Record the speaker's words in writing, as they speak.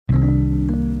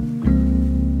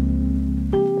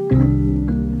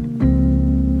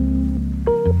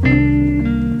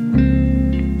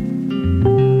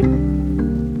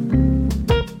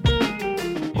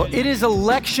is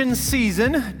election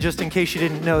season, just in case you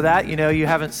didn't know that. You know, you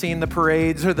haven't seen the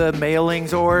parades or the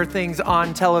mailings or things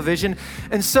on television.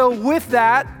 And so with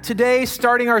that, today,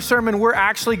 starting our sermon, we're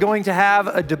actually going to have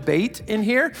a debate in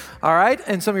here, all right?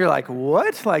 And some of you are like,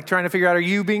 what? Like trying to figure out, are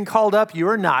you being called up? You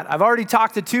are not. I've already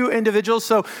talked to two individuals,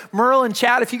 so Merle and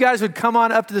Chad, if you guys would come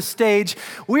on up to the stage.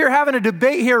 We are having a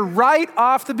debate here right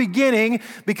off the beginning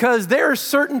because there are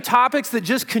certain topics that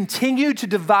just continue to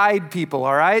divide people,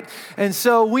 all right? And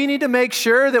so we need to make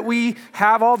sure that we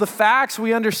have all the facts,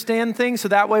 we understand things, so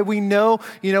that way we know,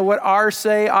 what our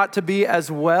say ought to be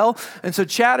as well. And so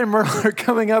Chad and Merle are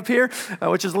coming up here,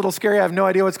 which is a little scary. I have no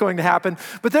idea what's going to happen,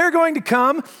 but they're going to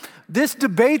come. This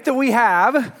debate that we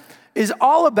have is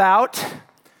all about,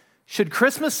 should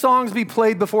Christmas songs be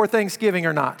played before Thanksgiving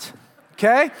or not?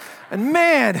 Okay? And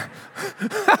man,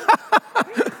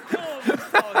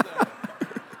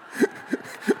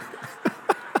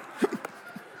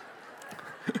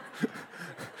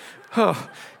 oh,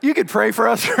 you could pray for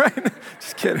us, right?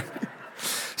 Just kidding.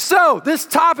 So this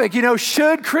topic,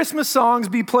 should Christmas songs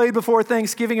be played before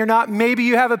Thanksgiving or not? Maybe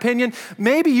you have opinion.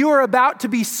 Maybe you are about to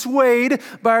be swayed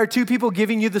by our two people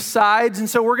giving you the sides. And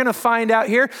so we're going to find out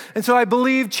here. And so I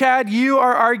believe, Chad, you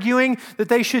are arguing that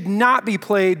they should not be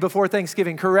played before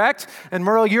Thanksgiving, correct? And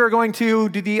Merle, you're going to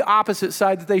do the opposite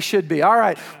side that they should be. All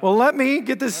right. Well, let me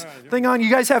get this thing on. You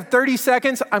guys have 30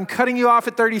 seconds. I'm cutting you off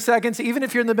at 30 seconds, even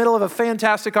if you're in the middle of a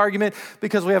fantastic argument,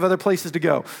 because we have other places to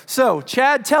go. So,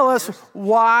 Chad, tell us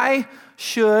why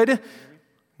should,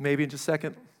 maybe in just a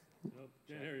second.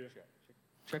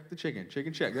 Check the chicken.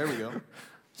 Chicken check. There we go.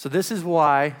 So this is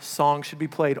why songs should be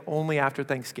played only after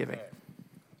Thanksgiving. Okay.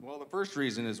 Well, the first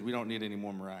reason is we don't need any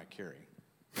more Mariah Carey.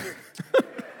 I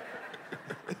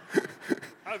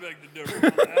beg to differ on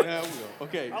that. Yeah, we will.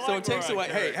 Okay, so it takes away,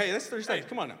 hey, that's 30 seconds.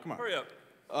 Come on now, come on. Hurry up.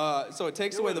 So it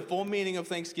takes away the full meaning of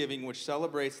Thanksgiving, which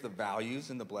celebrates the values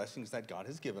and the blessings that God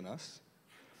has given us.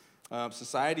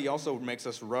 Society also makes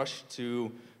us rush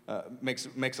to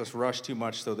makes us rush too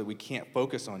much so that we can't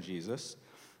focus on Jesus,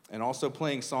 and also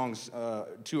playing songs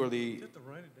too early. You have to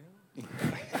write it down. I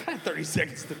had 30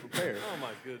 seconds to prepare. Oh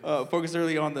my goodness. Focus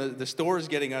early on the stores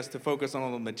getting us to focus on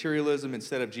all the materialism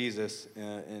instead of Jesus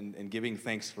and giving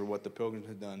thanks for what the Pilgrims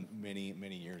had done many,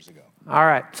 many years ago. All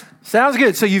right. Sounds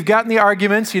good. So you've gotten the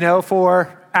arguments,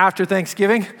 for after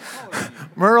Thanksgiving.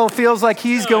 Merle feels like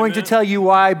he's going to tell you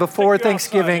why before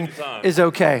Thanksgiving is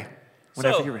okay.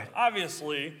 Whenever you're ready.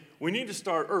 Obviously, we need to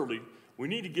start early. We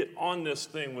need to get on this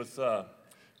thing with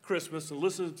Christmas and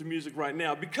listen to music right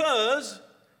now because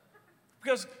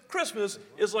Christmas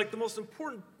is like one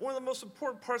of the most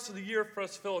important parts of the year for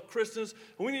us fellow Christians,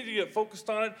 and we need to get focused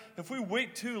on it. If we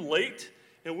wait too late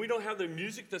and we don't have the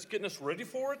music that's getting us ready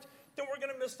for it, then we're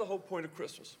going to miss the whole point of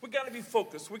Christmas. We got to be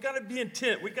focused. We got to be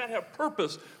intent. We got to have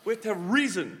purpose. We have to have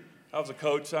reason. I was a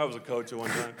coach at one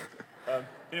time.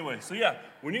 Anyway, so yeah,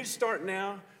 we need to start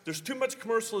now. There's too much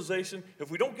commercialization. If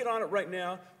we don't get on it right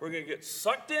now, we're going to get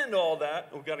sucked into all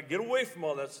that. We've got to get away from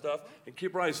all that stuff and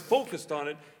keep our eyes focused on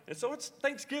it. And so it's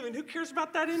Thanksgiving. Who cares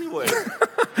about that anyway?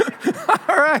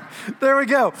 All right, there we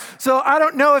go. So I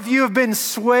don't know if you have been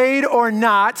swayed or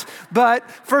not, but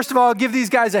first of all, give these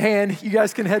guys a hand. You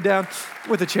guys can head down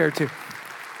with a chair too.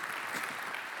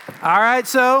 All right,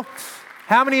 so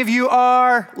how many of you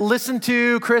are listen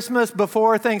to Christmas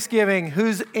before Thanksgiving?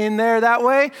 Who's in there that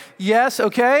way? Yes,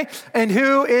 okay. And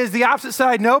who is the opposite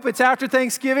side? Nope, it's after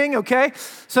Thanksgiving, okay.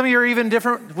 Some of you are even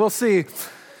different. We'll see.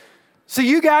 So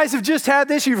you guys have just had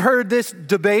this. You've heard this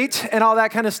debate and all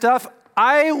that kind of stuff.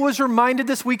 I was reminded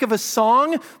this week of a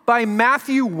song by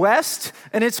Matthew West,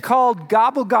 and it's called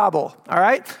Gobble Gobble, all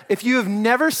right? If you have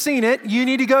never seen it, you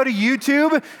need to go to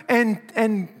YouTube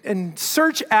and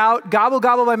search out Gobble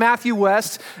Gobble by Matthew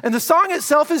West. And the song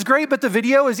itself is great, but the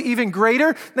video is even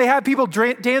greater. They have people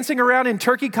dancing around in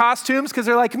turkey costumes because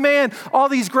they're like, man, all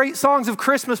these great songs of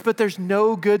Christmas, but there's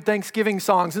no good Thanksgiving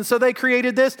songs. And so they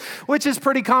created this, which is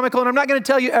pretty comical, and I'm not going to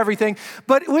tell you everything,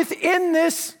 but within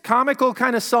this comical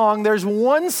kind of song, there's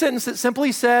one sentence that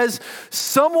simply says,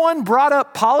 someone brought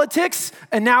up politics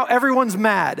and now everyone's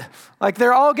mad. Like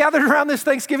they're all gathered around this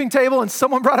Thanksgiving table and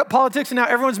someone brought up politics and now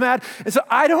everyone's mad. And so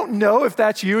I don't know if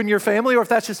that's you and your family or if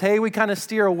that's just, hey, we kind of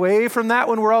steer away from that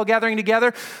when we're all gathering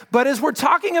together. But as we're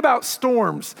talking about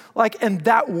storms, and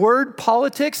that word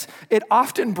politics, it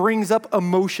often brings up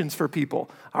emotions for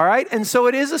people. All right. And so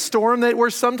it is a storm that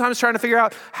we're sometimes trying to figure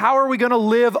out, how are we going to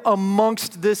live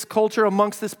amongst this culture,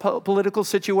 amongst this political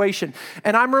situation?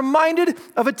 And I'm reminded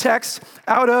of a text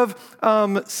out of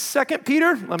 2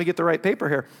 Peter. Let me get the right paper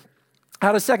here.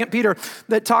 Out of 2 Peter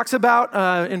that talks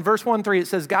about, in verse 1-3, it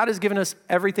says, God has given us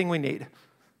everything we need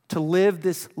to live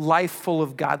this life full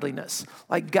of godliness.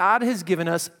 Like God has given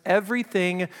us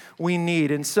everything we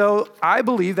need. And so I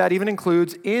believe that even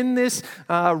includes in this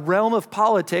realm of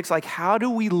politics, like how do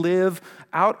we live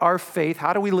out our faith?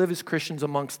 How do we live as Christians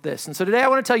amongst this? And so today I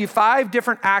want to tell you 5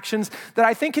 different actions that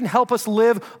I think can help us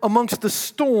live amongst the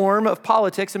storm of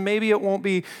politics, and maybe it won't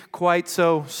be quite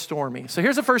so stormy. So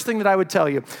here's the first thing that I would tell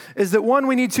you, is that 1,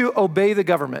 we need to obey the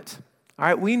government. All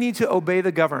right, we need to obey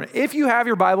the government. If you have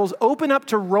your Bibles, open up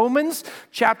to Romans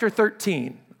chapter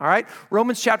 13. All right,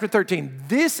 Romans chapter 13.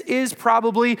 This is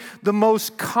probably the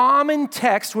most common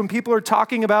text when people are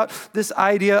talking about this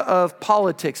idea of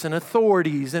politics and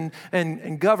authorities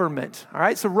and government. All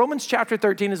right, so Romans chapter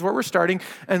 13 is where we're starting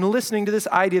and listening to this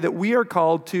idea that we are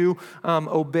called to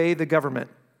obey the government.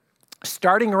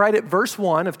 Starting right at verse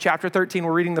 1 of chapter 13,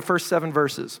 we're reading the first 7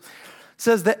 verses. It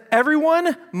says that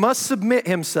everyone must submit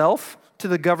himself to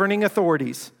the governing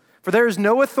authorities. For there is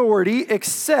no authority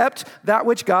except that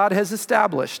which God has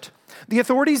established. The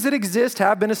authorities that exist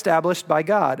have been established by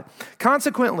God.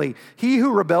 Consequently, he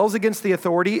who rebels against the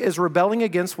authority is rebelling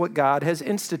against what God has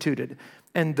instituted,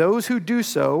 and those who do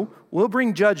so will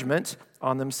bring judgment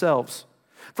on themselves.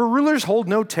 For rulers hold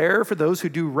no terror for those who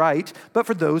do right, but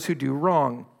for those who do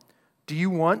wrong. Do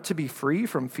you want to be free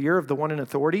from fear of the one in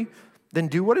authority? Then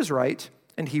do what is right,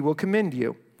 and he will commend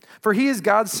you. For he is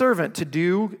God's servant to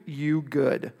do you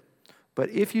good. But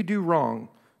if you do wrong,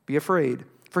 be afraid,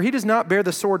 for he does not bear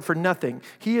the sword for nothing.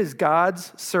 He is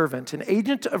God's servant, an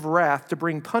agent of wrath to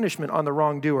bring punishment on the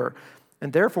wrongdoer.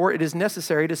 And therefore it is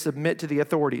necessary to submit to the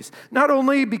authorities, not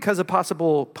only because of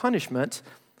possible punishment,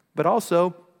 but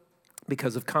also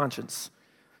because of conscience.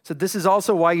 So this is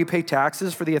also why you pay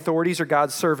taxes, for the authorities are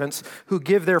God's servants who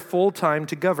give their full time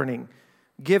to governing.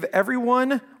 Give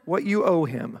everyone what you owe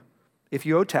him. If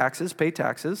you owe taxes, pay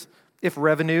taxes. If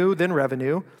revenue, then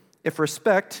revenue. If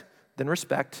respect, then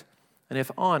respect. And if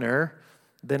honor,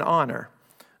 then honor.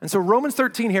 And so Romans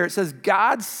 13 here, it says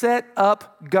God set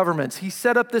up governments. He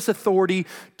set up this authority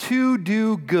to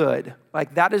do good.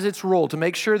 Like that is its role, to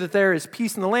make sure that there is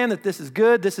peace in the land, that this is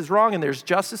good, this is wrong, and there's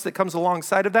justice that comes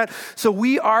alongside of that. So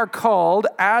we are called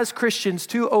as Christians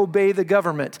to obey the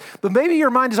government. But maybe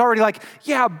your mind is already like,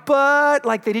 yeah, but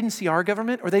like they didn't see our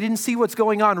government or they didn't see what's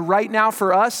going on right now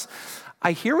for us.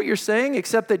 I hear what you're saying,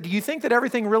 except that do you think that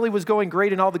everything really was going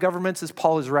great in all the governments as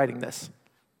Paul is writing this?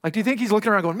 Like, do you think he's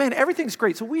looking around going, man, everything's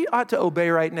great, so we ought to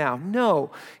obey right now? No.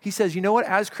 He says, you know what?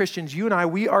 As Christians, you and I,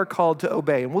 we are called to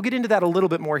obey. And we'll get into that a little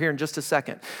bit more here in just a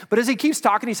second. But as he keeps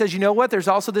talking, he says, you know what? There's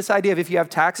also this idea of if you have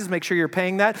taxes, make sure you're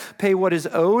paying that. Pay what is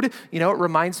owed. You know, it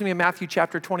reminds me of Matthew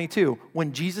chapter 22,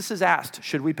 when Jesus is asked,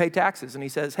 should we pay taxes? And he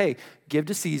says, hey, give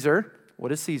to Caesar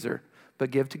what is Caesar, but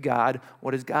give to God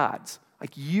what is God's.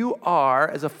 Like you are,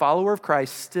 as a follower of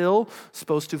Christ, still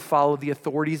supposed to follow the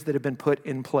authorities that have been put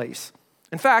in place.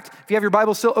 In fact, if you have your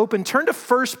Bible still open, turn to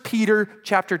 1 Peter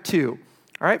chapter 2.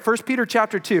 All right, 1 Peter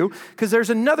chapter 2, because there's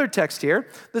another text here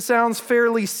that sounds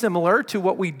fairly similar to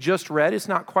what we just read. It's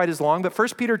not quite as long, but 1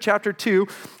 Peter chapter 2,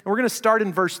 and we're going to start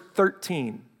in verse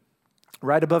 13.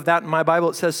 Right above that in my Bible,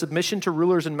 it says submission to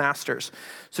rulers and masters.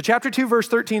 So chapter 2, verse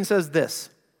 13 says this: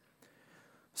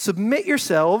 submit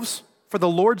yourselves for the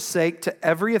Lord's sake to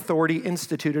every authority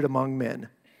instituted among men,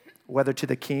 whether to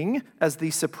the king as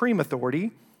the supreme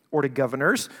authority, or to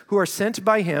governors who are sent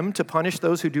by him to punish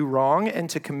those who do wrong and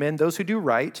to commend those who do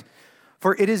right.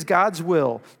 For it is God's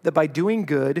will that by doing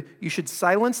good you should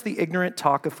silence the ignorant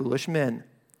talk of foolish men.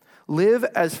 Live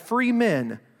as free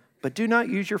men, but do not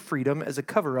use your freedom as a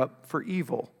cover-up for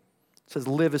evil. It says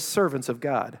live as servants of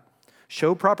God.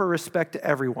 Show proper respect to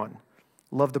everyone.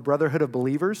 Love the brotherhood of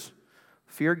believers.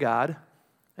 Fear God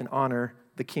and honor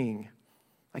the king.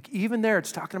 Like even there,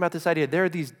 it's talking about this idea. There are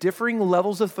these differing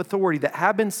levels of authority that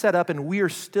have been set up and we are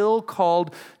still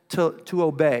called to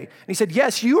obey. And he said,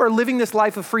 yes, you are living this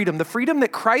life of freedom. The freedom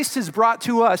that Christ has brought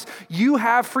to us, you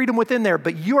have freedom within there,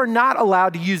 but you are not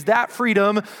allowed to use that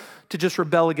freedom to just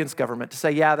rebel against government, to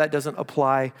say, yeah, that doesn't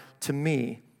apply to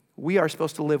me. We are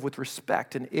supposed to live with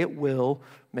respect and it will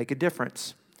make a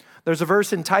difference. There's a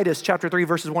verse in Titus chapter 3,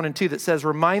 verses 1 and 2 that says,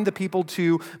 remind the people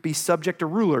to be subject to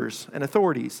rulers and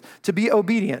authorities, to be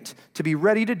obedient, to be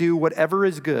ready to do whatever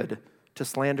is good, to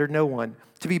slander no one,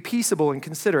 to be peaceable and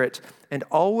considerate, and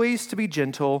always to be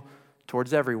gentle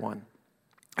towards everyone.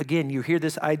 Again, you hear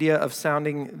this idea of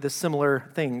sounding the similar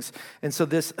things. And so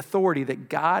this authority that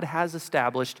God has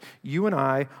established, you and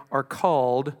I are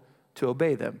called to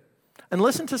obey them. And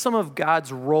listen to some of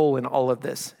God's role in all of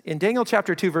this. In Daniel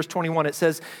chapter 2, verse 21, it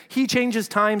says, he changes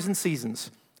times and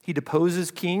seasons. He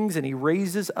deposes kings and he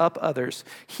raises up others.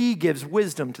 He gives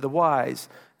wisdom to the wise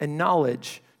and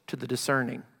knowledge to the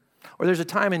discerning. Or there's a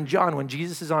time in John when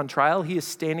Jesus is on trial. He is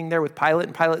standing there with Pilate,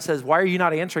 and Pilate says, why are you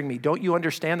not answering me? Don't you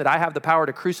understand that I have the power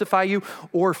to crucify you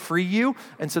or free you?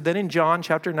 And so then in John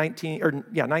chapter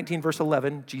 19 verse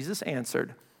 11, Jesus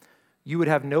answered, you would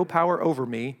have no power over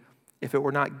me if it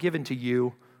were not given to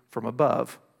you from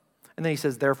above. And then he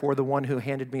says, therefore, the one who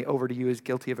handed me over to you is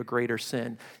guilty of a greater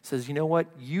sin. He says, you know what?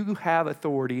 You have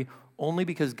authority only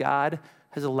because God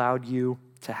has allowed you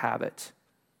to have it.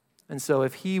 And so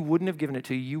if he wouldn't have given it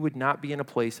to you, you would not be in a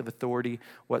place of authority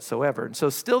whatsoever. And so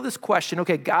still this question,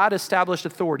 okay, God established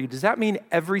authority. Does that mean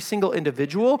every single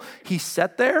individual he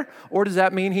set there? Or does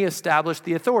that mean he established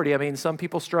the authority? I mean, some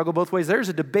people struggle both ways. There's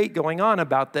a debate going on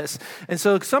about this. And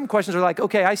so some questions are like,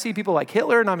 okay, I see people like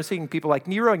Hitler and I'm seeing people like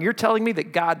Nero, and you're telling me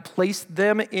that God placed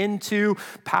them into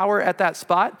power at that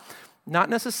spot? Not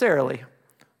necessarily.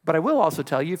 But I will also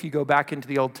tell you, if you go back into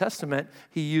the Old Testament,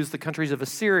 he used the countries of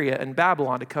Assyria and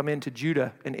Babylon to come into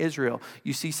Judah and Israel.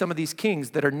 You see some of these kings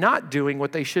that are not doing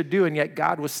what they should do, and yet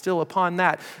God was still upon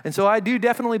that. And so I do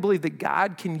definitely believe that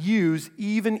God can use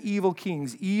even evil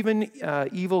kings, even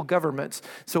evil governments.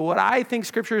 So what I think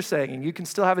Scripture is saying, and you can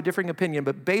still have a differing opinion,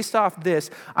 but based off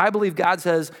this, I believe God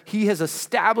says he has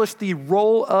established the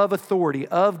role of authority,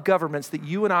 of governments that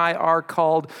you and I are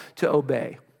called to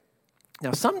obey.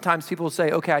 Now, sometimes people will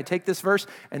say, okay, I take this verse,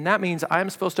 and that means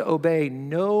I'm supposed to obey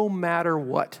no matter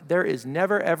what. There is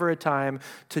never, ever a time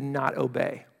to not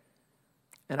obey.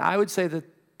 And I would say that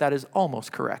that is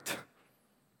almost correct.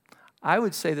 I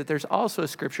would say that there's also a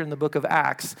scripture in the book of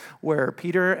Acts where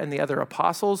Peter and the other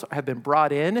apostles have been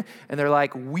brought in, and they're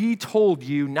like, we told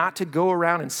you not to go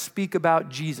around and speak about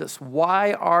Jesus.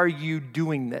 Why are you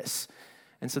doing this?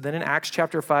 And so then in Acts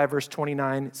chapter 5, verse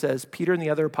 29, it says, Peter and the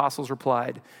other apostles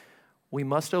replied, we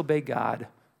must obey God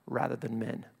rather than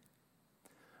men.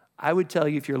 I would tell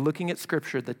you, if you're looking at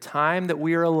Scripture, the time that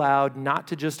we are allowed not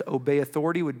to just obey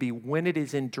authority would be when it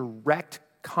is in direct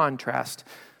contrast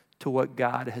to what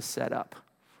God has set up.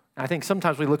 I think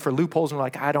sometimes we look for loopholes and we're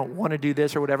like, I don't want to do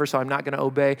this or whatever, so I'm not going to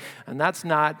obey. And that's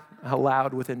not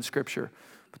allowed within Scripture.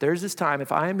 But there's this time,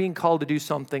 if I am being called to do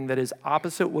something that is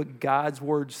opposite what God's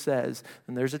word says,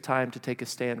 then there's a time to take a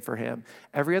stand for him.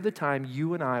 Every other time,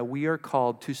 you and I, we are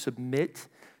called to submit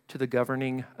to the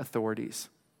governing authorities.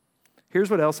 Here's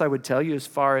what else I would tell you as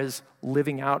far as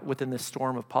living out within this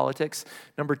storm of politics.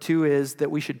 Number 2 is that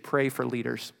we should pray for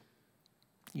leaders.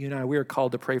 You and I, we are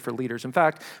called to pray for leaders. In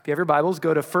fact, if you have your Bibles,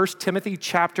 go to 1 Timothy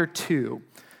chapter 2.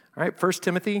 All right, 1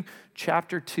 Timothy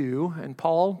chapter 2, and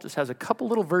Paul just has a couple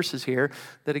little verses here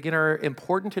that, again, are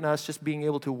important in us just being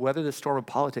able to weather the storm of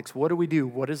politics. What do we do?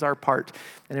 What is our part?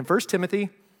 And in 1 Timothy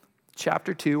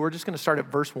chapter 2, we're just going to start at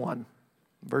verse 1.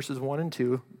 Verses 1 and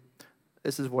 2,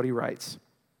 this is what he writes.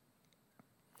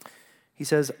 He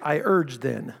says, I urge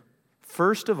then,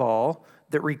 first of all,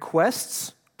 that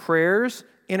requests, prayers,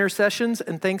 intercessions,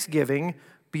 and thanksgiving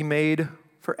be made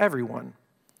for everyone,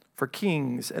 for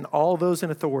kings and all those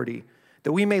in authority,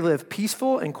 that we may live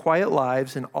peaceful and quiet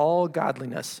lives in all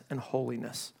godliness and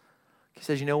holiness. He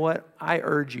says, you know what? I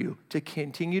urge you to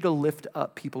continue to lift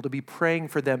up people, to be praying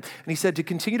for them. And he said to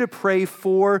continue to pray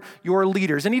for your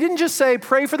leaders. And he didn't just say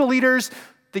pray for the leaders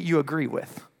that you agree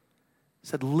with. He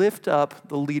said lift up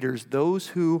the leaders, those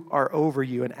who are over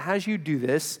you. And as you do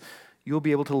this, you'll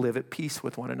be able to live at peace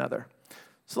with one another.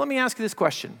 So let me ask you this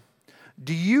question.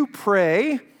 Do you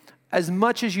pray as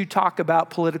much as you talk about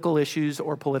political issues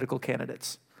or political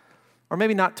candidates? Or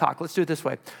maybe not talk, let's do it this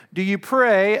way. Do you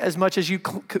pray as much as you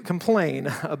complain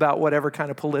about whatever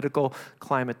kind of political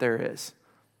climate there is?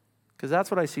 Because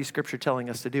that's what I see Scripture telling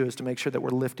us to do, is to make sure that we're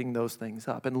lifting those things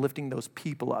up and lifting those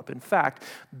people up. In fact,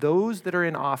 those that are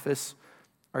in office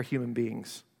are human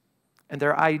beings. And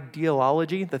their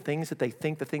ideology, the things that they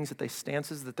think, the things that they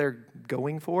stances that they're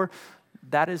going for,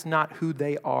 that is not who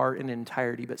they are in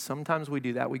entirety. But sometimes we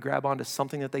do that. We grab onto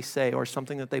something that they say or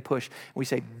something that they push, and we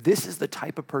say, this is the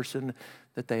type of person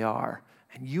that they are.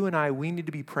 And you and I, we need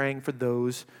to be praying for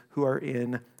those who are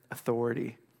in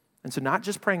authority. And so not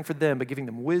just praying for them, but giving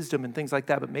them wisdom and things like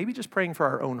that, but maybe just praying for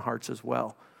our own hearts as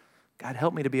well. God,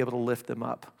 help me to be able to lift them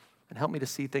up and help me to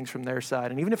see things from their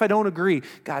side. And even if I don't agree,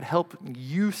 God, help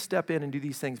you step in and do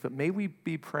these things. But may we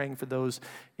be praying for those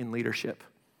in leadership.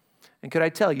 And could I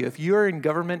tell you, if you're in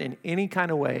government in any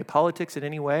kind of way, politics in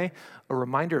any way, a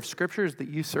reminder of Scripture is that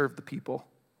you serve the people.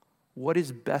 What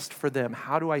is best for them?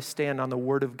 How do I stand on the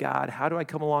Word of God? How do I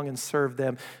come along and serve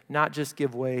them, not just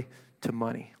give way to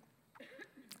money?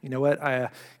 You know what? I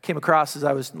came across as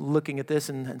I was looking at this,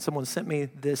 and someone sent me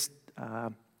this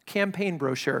campaign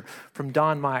brochure from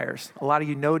Don Myers. A lot of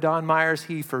you know Don Myers.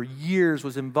 He, for years,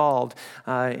 was involved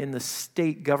in the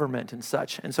state government and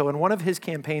such. And so in one of his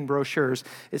campaign brochures,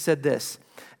 it said this: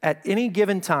 at any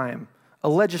given time, a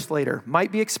legislator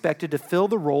might be expected to fill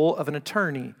the role of an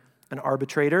attorney, an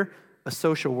arbitrator, a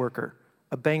social worker,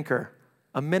 a banker,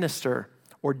 a minister,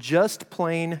 or just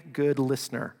plain good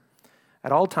listener.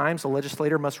 At all times, a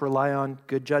legislator must rely on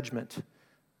good judgment,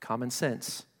 common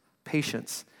sense,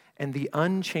 patience, and the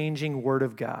unchanging word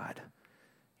of God.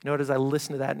 You know what, as I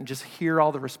listen to that and just hear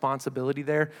all the responsibility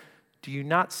there, do you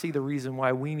not see the reason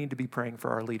why we need to be praying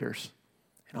for our leaders?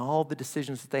 And all the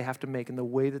decisions that they have to make and the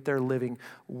way that they're living,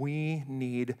 we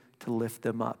need to lift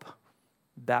them up.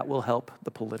 That will help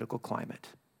the political climate.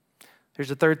 Here's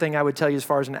the third thing I would tell you as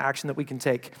far as an action that we can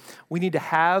take. We need to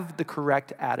have the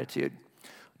correct attitude.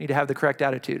 We need to have the correct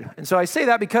attitude. And so I say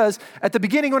that because at the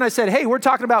beginning when I said, hey, we're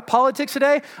talking about politics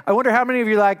today, I wonder how many of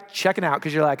you are like checking out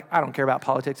because you're like, I don't care about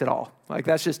politics at all. Like,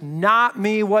 that's just not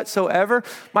me whatsoever.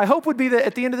 My hope would be that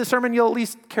at the end of the sermon, you'll at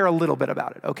least care a little bit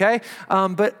about it, okay?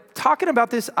 But talking about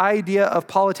this idea of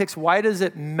politics, why does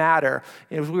it matter?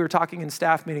 As we were talking in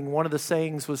staff meeting, one of the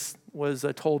sayings was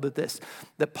told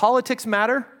that politics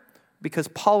matter because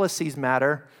policies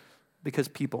matter because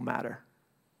people matter.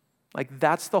 Like,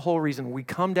 that's the whole reason. We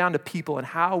come down to people and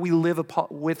how we live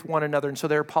with one another. And so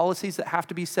there are policies that have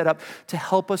to be set up to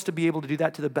help us to be able to do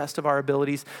that to the best of our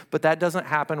abilities. But that doesn't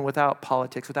happen without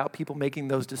politics, without people making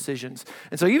those decisions.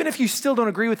 And so even if you still don't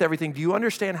agree with everything, do you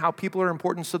understand how people are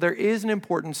important? So there is an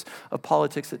importance of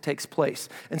politics that takes place.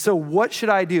 And so what should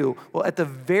I do? Well, at the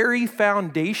very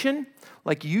foundation,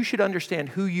 like, you should understand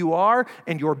who you are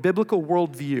and your biblical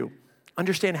worldview.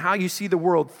 Understand how you see the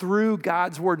world through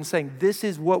God's word and saying, this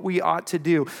is what we ought to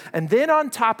do. And then on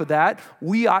top of that,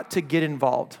 we ought to get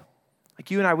involved. Like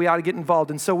you and I, we ought to get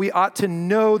involved. And so we ought to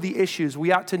know the issues.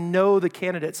 We ought to know the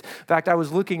candidates. In fact, I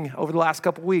was looking over the last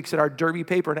couple of weeks at our Derby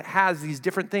paper, and it has these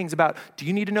different things about, do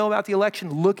you need to know about the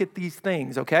election? Look at these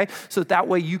things, okay? So that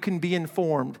way you can be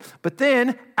informed. But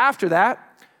then after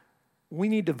that, we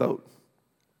need to vote.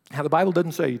 Now, the Bible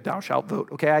doesn't say, thou shalt vote,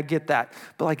 okay? I get that.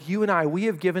 But like you and I, we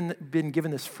have been given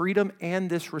this freedom and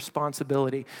this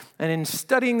responsibility. And in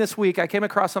studying this week, I came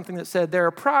across something that said there are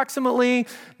approximately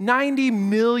 90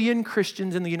 million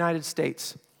Christians in the United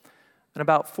States, and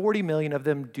about 40 million of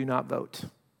them do not vote.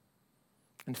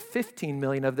 And 15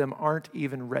 million of them aren't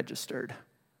even registered.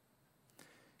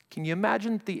 Can you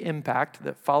imagine the impact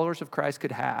that followers of Christ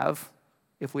could have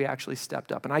if we actually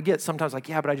stepped up? And I get sometimes like,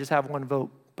 yeah, but I just have one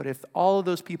vote. But if all of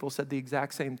those people said the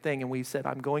exact same thing and we said,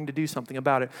 I'm going to do something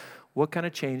about it, what kind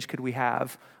of change could we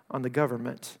have on the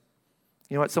government?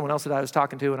 You know what someone else that I was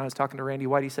talking to when I was talking to Randy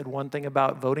White, he said one thing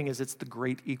about voting is it's the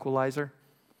great equalizer.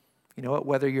 You know what?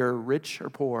 Whether you're rich or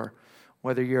poor,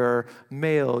 whether you're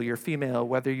male, you're female,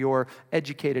 whether you're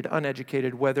educated,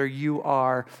 uneducated, whether you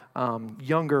are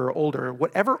younger or older,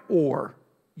 whatever or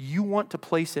you want to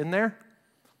place in there,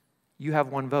 you have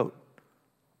one vote.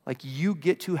 Like, you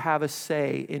get to have a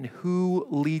say in who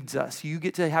leads us. You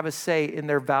get to have a say in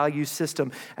their value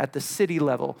system at the city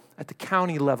level, at the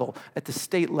county level, at the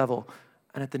state level,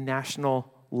 and at the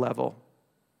national level.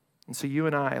 And so you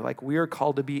and I, like, we are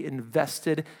called to be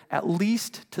invested at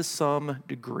least to some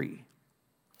degree.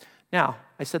 Now,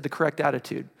 I said the correct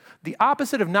attitude. The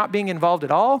opposite of not being involved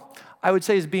at all, I would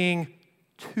say, is being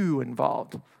too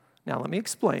involved. Now, let me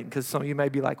explain, because some of you may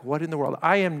be like, what in the world?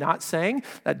 I am not saying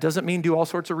that doesn't mean do all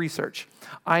sorts of research.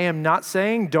 I am not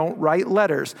saying don't write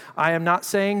letters. I am not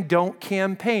saying don't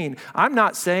campaign. I'm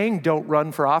not saying don't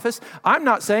run for office. I'm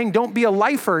not saying don't be a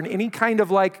lifer in any kind of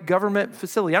like government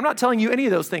facility. I'm not telling you any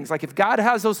of those things. Like, if God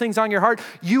has those things on your heart,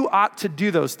 you ought to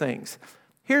do those things.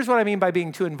 Here's what I mean by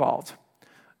being too involved.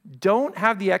 Don't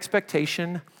have the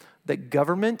expectation that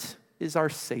government is our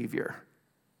savior.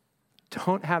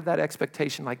 Don't have that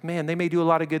expectation like, man, they may do a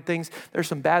lot of good things. There's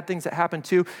some bad things that happen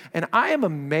too. And I am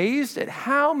amazed at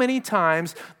how many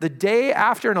times the day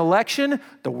after an election,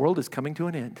 the world is coming to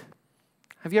an end.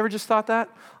 Have you ever just thought that?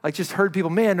 Like, just heard people,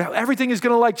 man, everything is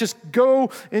going to like just go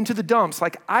into the dumps.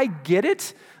 Like, I get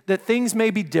it that things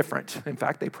may be different. In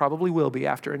fact, they probably will be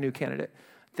after a new candidate.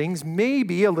 Things may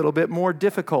be a little bit more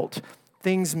difficult.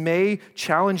 Things may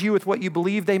challenge you with what you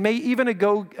believe. They may even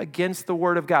go against the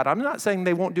word of God. I'm not saying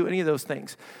they won't do any of those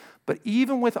things. But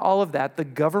even with all of that, the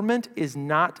government is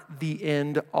not the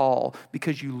end all,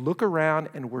 because you look around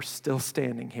and we're still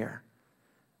standing here.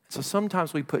 So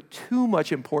sometimes we put too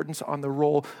much importance on the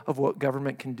role of what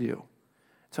government can do.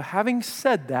 So having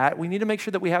said that, we need to make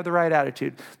sure that we have the right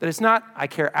attitude. That it's not, I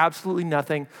care absolutely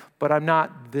nothing, but I'm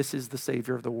not, this is the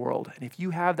savior of the world. And if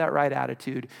you have that right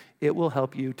attitude, it will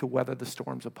help you to weather the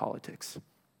storms of politics.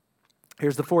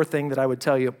 Here's the fourth thing that I would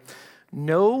tell you.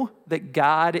 Know that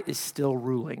God is still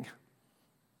ruling.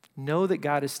 Know that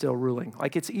God is still ruling.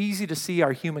 Like, it's easy to see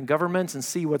our human governments and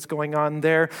see what's going on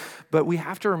there, but we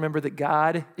have to remember that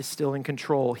God is still in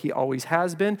control. He always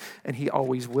has been, and he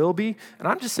always will be. And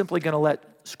I'm just simply going to let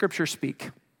Scripture speak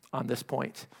on this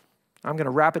point. I'm going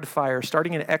to rapid fire,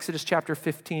 starting in Exodus chapter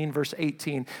 15, verse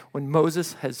 18, when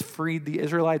Moses has freed the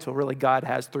Israelites, well, really God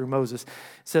has through Moses. It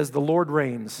says, the Lord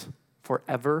reigns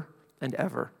forever and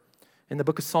ever. In the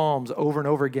book of Psalms, over and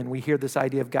over again, we hear this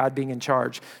idea of God being in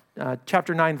charge.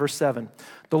 Chapter 9, verse 7.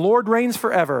 The Lord reigns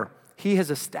forever. He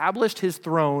has established his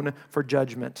throne for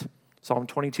judgment. Psalm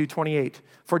 22, 28.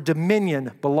 For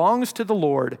dominion belongs to the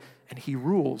Lord, and he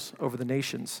rules over the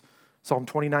nations. Psalm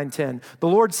 29:10. The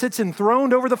Lord sits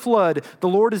enthroned over the flood. The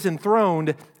Lord is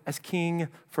enthroned as king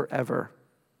forever.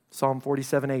 Psalm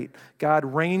 47:8. God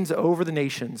reigns over the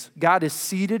nations. God is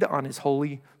seated on his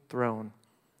holy throne.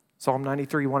 Psalm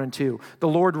 93:1 and 2. The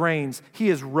Lord reigns. He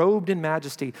is robed in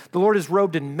majesty. The Lord is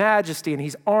robed in majesty, and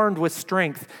he's armed with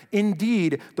strength.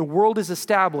 Indeed, the world is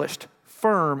established,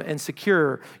 firm and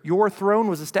secure. Your throne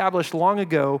was established long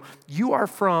ago. You are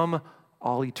from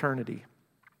all eternity.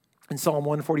 In Psalm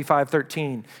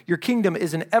 145:13, your kingdom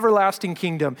is an everlasting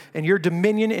kingdom, and your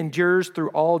dominion endures through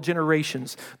all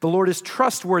generations. The Lord is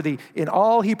trustworthy in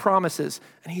all he promises,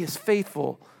 and he is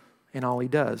faithful in all he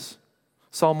does.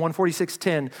 Psalm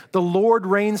 146:10, the Lord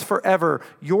reigns forever.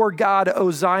 Your God,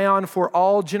 O Zion, for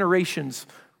all generations.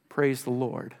 Praise the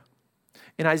Lord.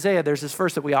 In Isaiah, there's this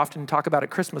verse that we often talk about at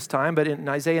Christmas time, but in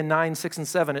Isaiah 9:6 and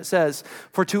 7, it says,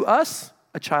 for to us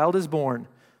a child is born,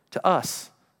 to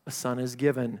us a son is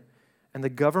given, and the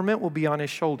government will be on his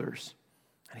shoulders,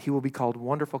 and he will be called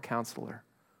Wonderful Counselor,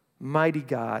 Mighty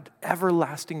God,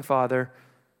 Everlasting Father,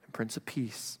 and Prince of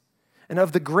Peace. And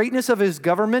of the greatness of his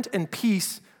government and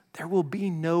peace, there will be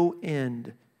no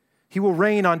end. He will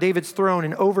reign on David's throne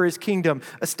and over his kingdom,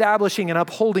 establishing and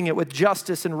upholding it with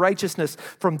justice and righteousness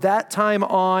from that time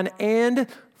on and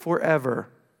forever.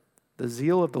 The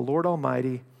zeal of the Lord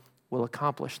Almighty will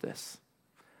accomplish this.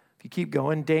 If you keep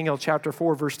going, Daniel chapter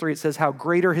 4, verse 3, it says, how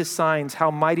great are his signs, how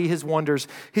mighty his wonders.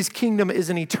 His kingdom is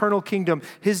an eternal kingdom.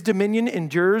 His dominion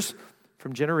endures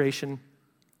from generation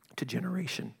to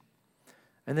generation.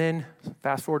 And then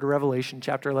fast forward to Revelation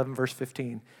chapter 11, verse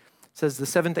 15. It says, the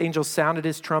seventh angel sounded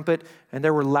his trumpet, and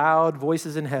there were loud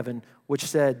voices in heaven, which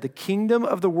said, the kingdom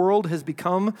of the world has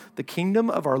become the kingdom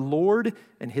of our Lord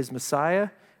and his Messiah,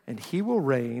 and he will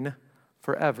reign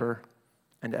forever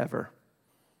and ever.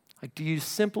 Like, do you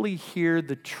simply hear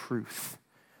the truth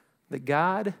that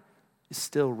God is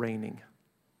still reigning?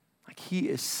 Like, he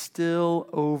is still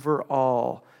over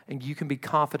all, and you can be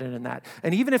confident in that.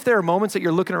 And even if there are moments that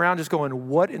you're looking around just going,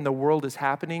 what in the world is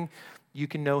happening? You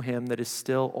can know him that is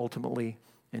still ultimately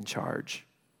in charge.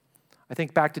 I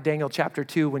think back to Daniel chapter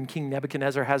 2 when King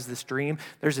Nebuchadnezzar has this dream.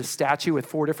 There's a statue with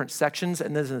 4 different sections,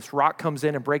 and then this rock comes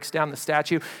in and breaks down the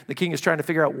statue. The king is trying to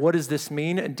figure out, what does this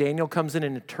mean? And Daniel comes in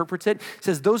and interprets it. He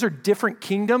says, those are different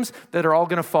kingdoms that are all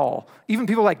going to fall. Even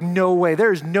people are like, no way,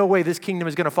 there is no way this kingdom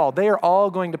is going to fall. They are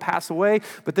all going to pass away,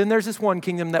 but then there's this one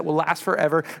kingdom that will last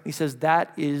forever. And he says,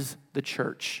 that is the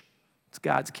church. It's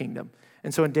God's kingdom.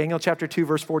 And so in Daniel chapter 2,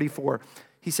 verse 44,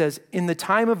 he says, in the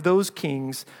time of those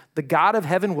kings, the God of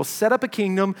heaven will set up a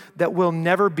kingdom that will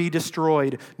never be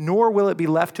destroyed, nor will it be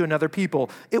left to another people.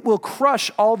 It will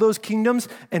crush all those kingdoms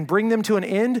and bring them to an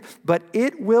end, but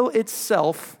it will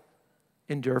itself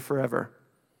endure forever.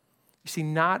 You see,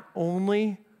 not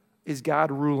only is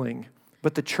God ruling,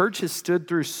 but the church has stood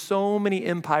through so many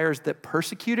empires that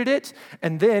persecuted it,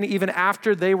 and then even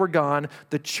after they were gone,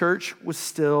 the church was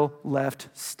still left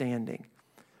standing.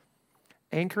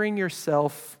 Anchoring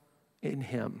yourself in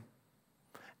him.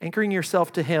 Anchoring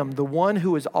yourself to him, the one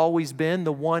who has always been,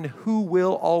 the one who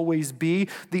will always be,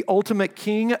 the ultimate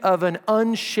king of an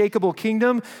unshakable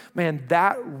kingdom. Man,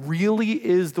 that really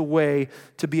is the way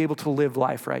to be able to live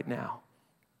life right now.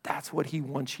 That's what he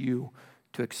wants you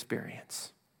to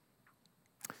experience.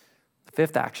 The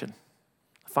fifth action,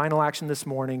 the final action this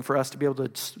morning for us to be able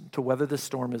to weather this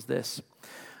storm is this.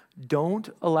 Don't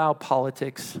allow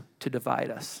politics to divide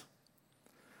us.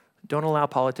 Don't allow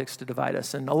politics to divide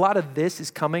us. And a lot of this is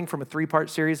coming from a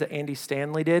 3-part series that Andy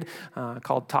Stanley did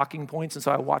called Talking Points. And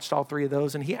so I watched all 3 of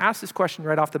those. And he asked this question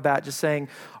right off the bat, just saying,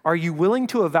 are you willing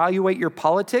to evaluate your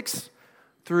politics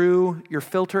through your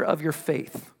filter of your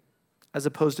faith? as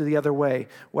opposed to the other way,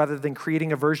 rather than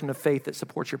creating a version of faith that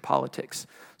supports your politics.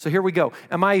 So here we go.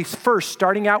 Am I first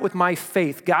starting out with my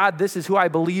faith? God, this is who I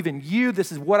believe in you.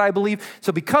 This is what I believe.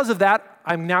 So because of that,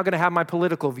 I'm now going to have my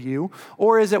political view.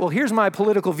 Or is it, well, here's my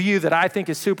political view that I think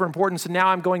is super important, so now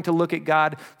I'm going to look at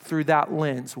God through that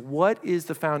lens. What is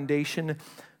the foundation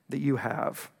that you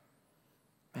have?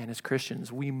 Man, as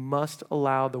Christians, we must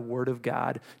allow the Word of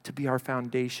God to be our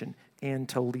foundation and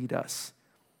to lead us.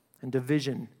 And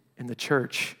division in the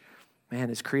church, man,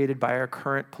 is created by our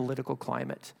current political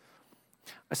climate.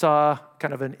 I saw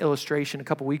kind of an illustration a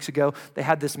couple weeks ago. They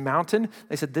had this mountain.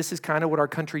 They said, this is kind of what our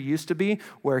country used to be,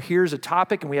 where here's a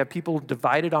topic and we have people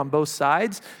divided on both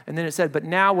sides. And then it said, but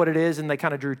now what it is, and they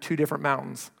kind of drew two different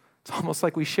mountains. It's almost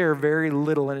like we share very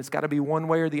little, and it's got to be one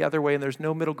way or the other way, and there's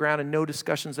no middle ground and no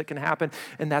discussions that can happen.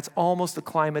 And that's almost the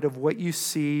climate of what you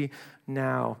see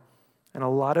now. And a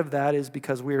lot of that is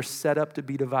because we are set up to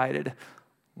be divided.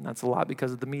 And that's a lot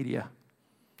because of the media.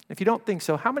 If you don't think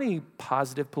so, how many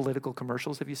positive political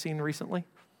commercials have you seen recently?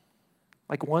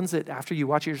 Like ones that after you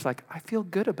watch it, you're just like, I feel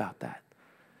good about that.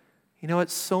 You know,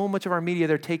 it's so much of our media,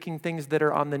 they're taking things that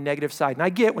are on the negative side. And I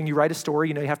get when you write a story,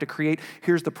 you know, you have to create,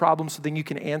 here's the problem so then you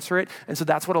can answer it. And so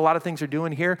that's what a lot of things are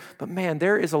doing here. But man,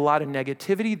 there is a lot of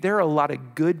negativity. There are a lot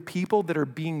of good people that are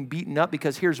being beaten up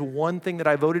because here's one thing that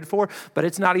I voted for, but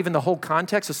it's not even the whole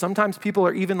context. So sometimes people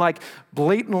are even like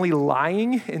blatantly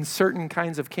lying in certain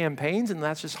kinds of campaigns, and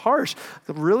that's just harsh.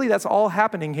 But really, that's all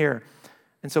happening here.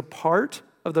 And so part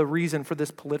of the reason for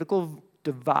this political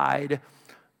divide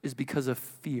is because of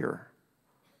fear.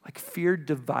 Like fear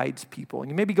divides people. And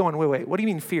you may be going, wait, what do you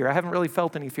mean fear? I haven't really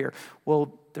felt any fear.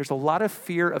 Well, there's a lot of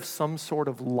fear of some sort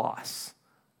of loss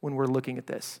when we're looking at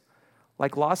this.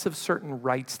 Like loss of certain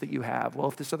rights that you have. Well,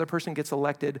 if this other person gets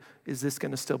elected, is this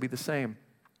going to still be the same?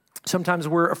 Sometimes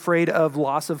we're afraid of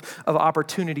loss of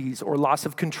opportunities or loss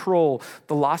of control,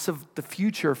 the loss of the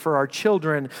future for our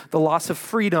children, the loss of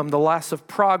freedom, the loss of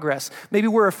progress. Maybe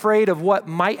we're afraid of what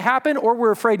might happen, or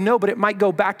we're afraid, no, but it might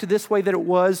go back to this way that it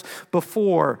was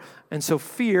before. And so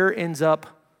fear ends up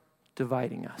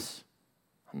dividing us.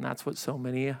 And that's what so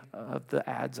many of the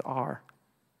ads are.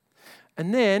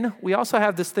 And then we also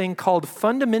have this thing called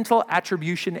fundamental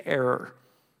attribution error.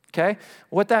 Okay?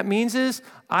 What that means is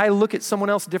I look at someone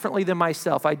else differently than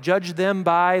myself. I judge them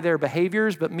by their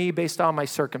behaviors, but me based on my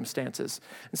circumstances.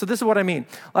 And so this is what I mean.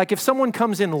 Like if someone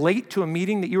comes in late to a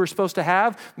meeting that you were supposed to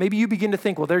have, maybe you begin to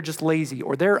think, well, they're just lazy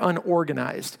or they're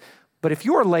unorganized. But if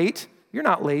you're late, you're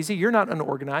not lazy, you're not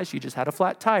unorganized, you just had a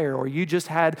flat tire, or you just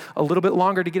had a little bit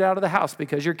longer to get out of the house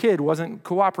because your kid wasn't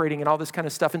cooperating and all this kind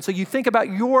of stuff. And so you think about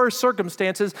your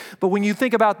circumstances, but when you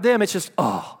think about them, it's just,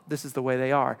 oh, this is the way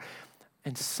they are.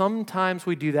 And sometimes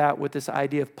we do that with this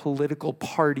idea of political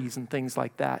parties and things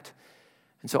like that.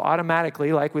 And so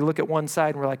automatically, like we look at one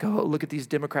side and we're like, oh, look at these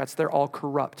Democrats, they're all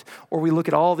corrupt. Or we look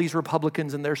at all these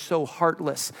Republicans and they're so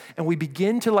heartless. And we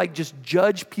begin to like just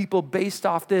judge people based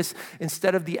off this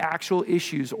instead of the actual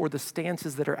issues or the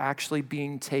stances that are actually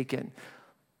being taken.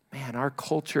 Man, our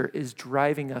culture is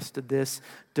driving us to this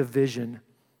division.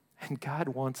 And God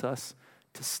wants us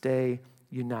to stay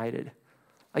united.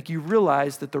 Like you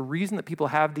realize that the reason that people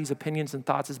have these opinions and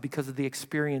thoughts is because of the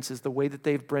experiences, the way that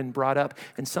they've been brought up.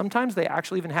 And sometimes they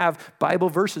actually even have Bible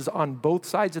verses on both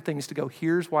sides of things to go,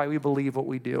 here's why we believe what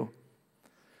we do. You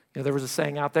know, there was a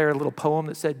saying out there, a little poem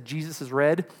that said, Jesus is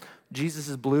red, Jesus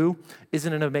is blue.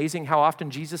 Isn't it amazing how often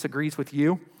Jesus agrees with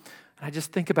you? And I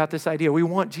just think about this idea. We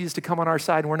want Jesus to come on our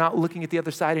side, and we're not looking at the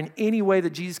other side in any way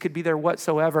that Jesus could be there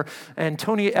whatsoever. And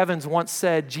Tony Evans once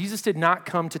said, Jesus did not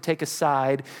come to take a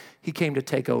side, he came to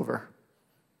take over.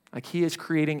 Like he is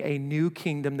creating a new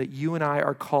kingdom that you and I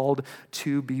are called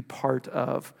to be part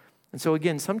of. And so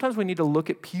again, sometimes we need to look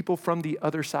at people from the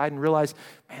other side and realize,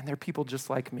 man, they're people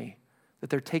just like me, that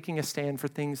they're taking a stand for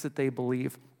things that they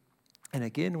believe. And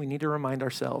again, we need to remind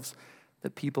ourselves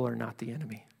that people are not the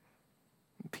enemy.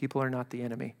 People are not the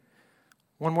enemy.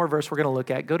 One more verse we're going to look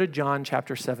at. Go to John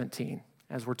chapter 17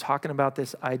 as we're talking about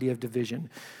this idea of division.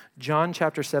 John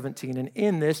chapter 17. And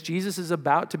in this, Jesus is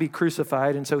about to be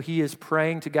crucified. And so he is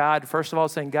praying to God, first of all,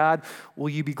 saying, God, will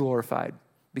you be glorified?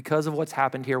 Because of what's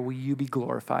happened here, will you be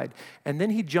glorified? And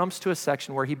then he jumps to a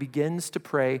section where he begins to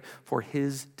pray for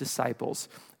his disciples.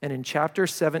 And in chapter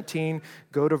 17,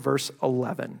 go to verse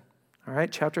 11. All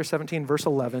right, chapter 17, verse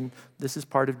 11. This is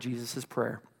part of Jesus'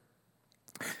 prayer.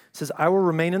 It says, I will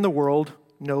remain in the world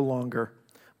no longer,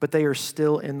 but they are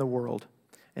still in the world.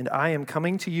 And I am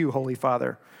coming to you, Holy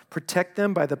Father. Protect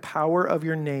them by the power of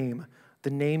your name,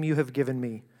 the name you have given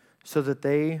me, so that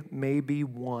they may be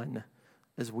one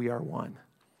as we are one.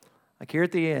 Like here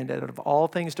at the end, out of all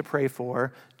things to pray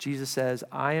for, Jesus says,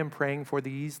 I am praying for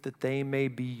these that they may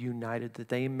be united, that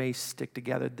they may stick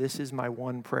together. This is my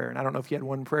one prayer. And I don't know if you had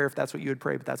one prayer, if that's what you would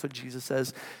pray, but that's what Jesus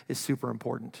says is super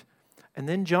important. And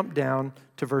then jump down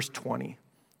to verse 20,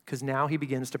 because now he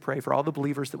begins to pray for all the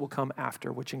believers that will come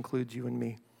after, which includes you and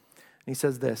me. And he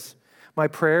says this, my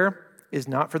prayer is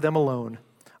not for them alone.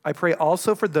 I pray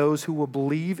also for those who will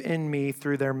believe in me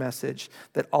through their message,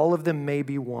 that all of them may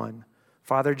be one.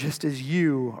 Father, just as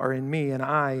you are in me and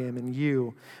I am in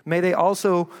you, may they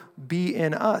also be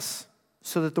in us,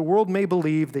 so that the world may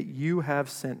believe that you have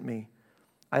sent me.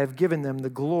 I have given them the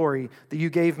glory that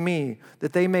you gave me,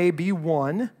 that they may be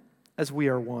one as we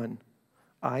are one,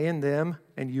 I and them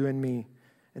and you and me.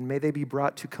 And may they be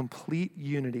brought to complete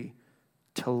unity,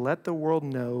 to let the world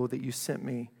know that you sent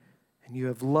me and you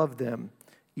have loved them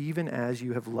even as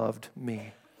you have loved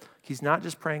me. He's not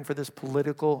just praying for this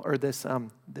political or this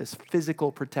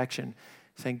physical protection,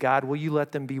 saying, God, will you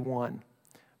let them be one?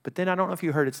 But then I don't know if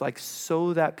you heard, it's like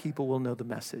so that people will know the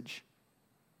message.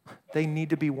 They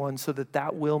need to be one so that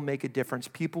that will make a difference.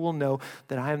 People will know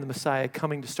that I am the Messiah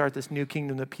coming to start this new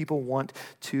kingdom that people want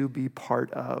to be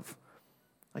part of.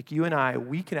 Like you and I,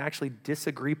 we can actually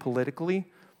disagree politically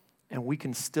and we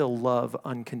can still love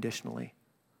unconditionally.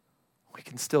 We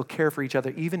can still care for each other,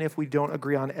 even if we don't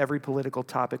agree on every political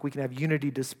topic. We can have unity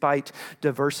despite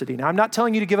diversity. Now, I'm not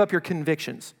telling you to give up your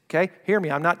convictions, okay? Hear me,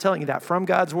 I'm not telling you that. From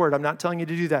God's word, I'm not telling you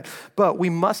to do that. But we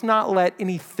must not let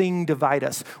anything divide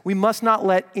us. We must not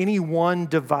let anyone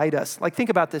divide us. Like, think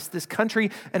about this. This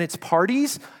country and its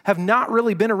parties have not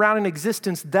really been around in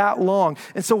existence that long.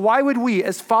 And so why would we,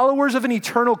 as followers of an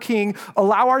eternal king,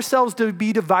 allow ourselves to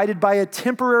be divided by a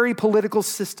temporary political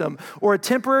system or a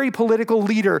temporary political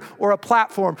leader or a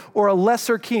platform or a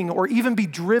lesser king, or even be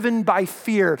driven by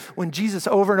fear when Jesus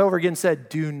over and over again said,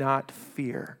 do not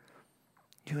fear.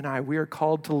 You and I, we are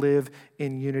called to live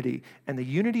in unity. And the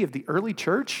unity of the early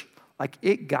church, like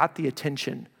it got the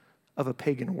attention of a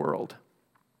pagan world.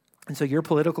 And so your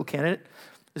political candidate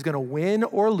is going to win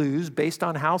or lose based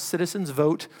on how citizens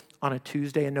vote on a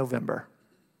Tuesday in November.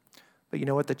 But you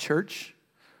know what? The church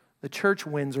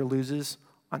wins or loses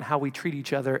on how we treat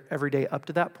each other every day up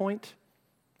to that point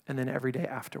and then every day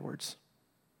afterwards.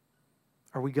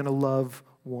 Are we going to love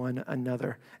one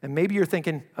another? And maybe you're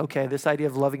thinking, okay, this idea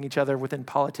of loving each other within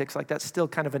politics, like that's still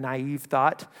kind of a naive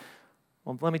thought.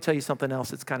 Well, let me tell you something else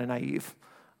that's kind of naive.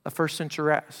 A first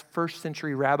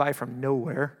century rabbi from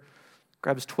nowhere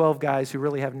grabs 12 guys who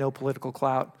really have no political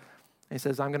clout, and he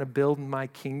says, I'm going to build my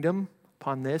kingdom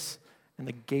upon this, and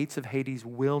the gates of Hades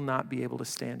will not be able to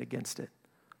stand against it.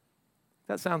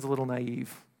 That sounds a little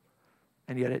naive,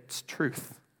 and yet it's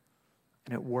truth.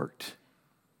 And it worked.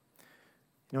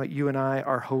 You know what? You and I,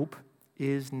 our hope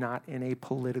is not in a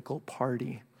political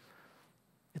party.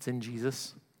 It's in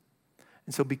Jesus.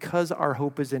 And so because our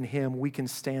hope is in him, we can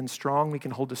stand strong. We can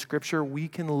hold to Scripture. We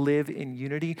can live in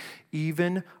unity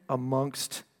even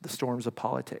amongst the storms of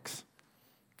politics.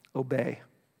 Obey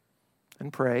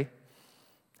and pray.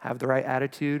 Have the right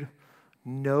attitude.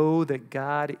 Know that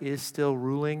God is still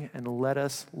ruling, and let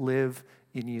us live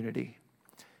in unity.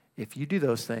 If you do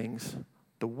those things,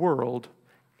 the world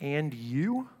and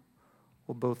you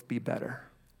will both be better.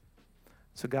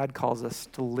 So God calls us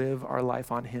to live our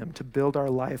life on him, to build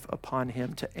our life upon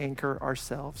him, to anchor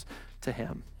ourselves to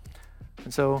him.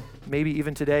 And so maybe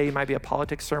even today, it might be a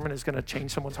politics sermon is going to change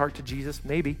someone's heart to Jesus.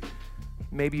 Maybe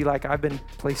like I've been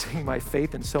placing my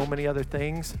faith in so many other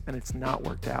things and it's not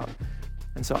worked out.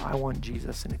 And so I want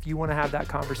Jesus. And if you want to have that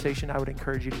conversation, I would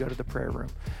encourage you to go to the prayer room.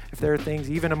 If there are things,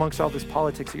 even amongst all this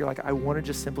politics, that you're like, I want to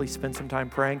just simply spend some time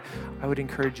praying, I would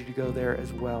encourage you to go there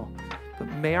as well. But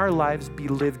may our lives be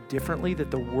lived differently, that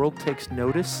the world takes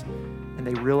notice and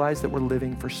they realize that we're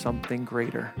living for something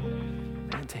greater.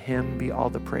 And to him be all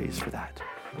the praise for that.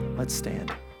 Let's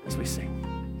stand as we sing.